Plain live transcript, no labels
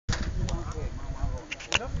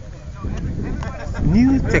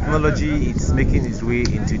New technology is making its way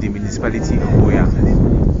into the municipality of Buea.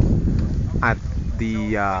 At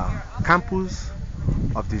the campus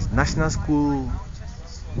of the National School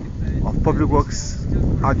of Public Works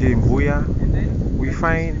out there in Buea, we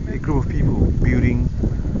find a group of people building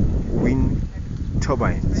wind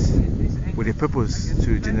turbines with a purpose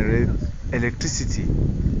to generate electricity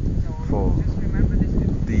for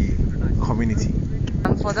the community.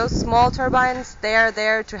 For those small turbines, they are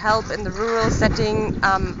there to help in the rural setting.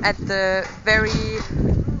 At the very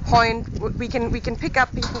point, we can pick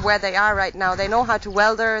up people where they are right now. They know how to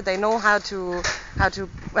welder, they know how to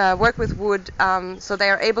work with wood, so they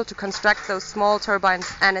are able to construct those small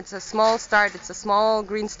turbines. And it's a small start, it's a small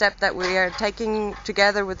green step that we are taking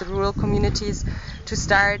together with the rural communities to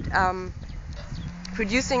start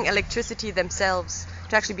producing electricity themselves,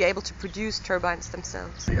 to actually be able to produce turbines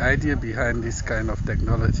themselves. The idea behind this kind of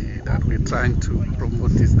technology that we're trying to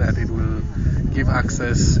promote is that it will give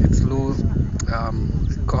access, it's low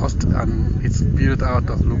cost, and it's built out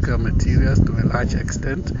of local materials to a large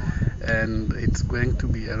extent, and it's going to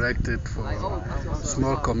be erected for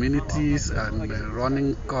small communities, and the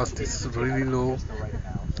running cost is really low.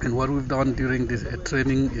 And what we've done during this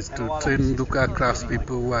training is to train local craftspeople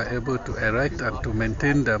who are able to erect and to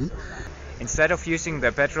maintain them. Instead of using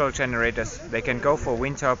the petrol generators, they can go for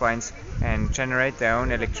wind turbines and generate their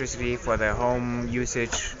own electricity for their home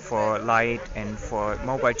usage, for light and for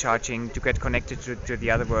mobile charging, to get connected to the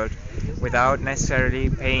other world without necessarily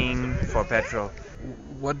paying for petrol.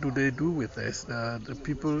 What do they do with this? The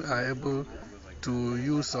people are able to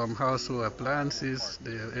use some household appliances.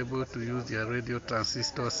 They are able to use their radio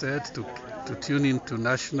transistor sets to tune into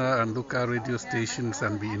national and local radio stations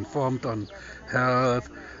and be informed on health,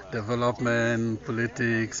 development,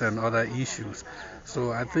 politics, and other issues.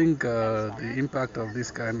 So I think the impact of this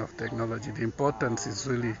kind of technology, the importance is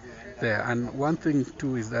really there. And one thing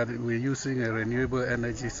too is that we're using a renewable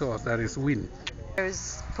energy source, that is wind. There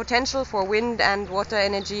is potential for wind and water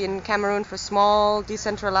energy in Cameroon for small,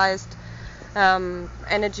 decentralized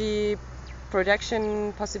energy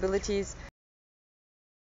production possibilities.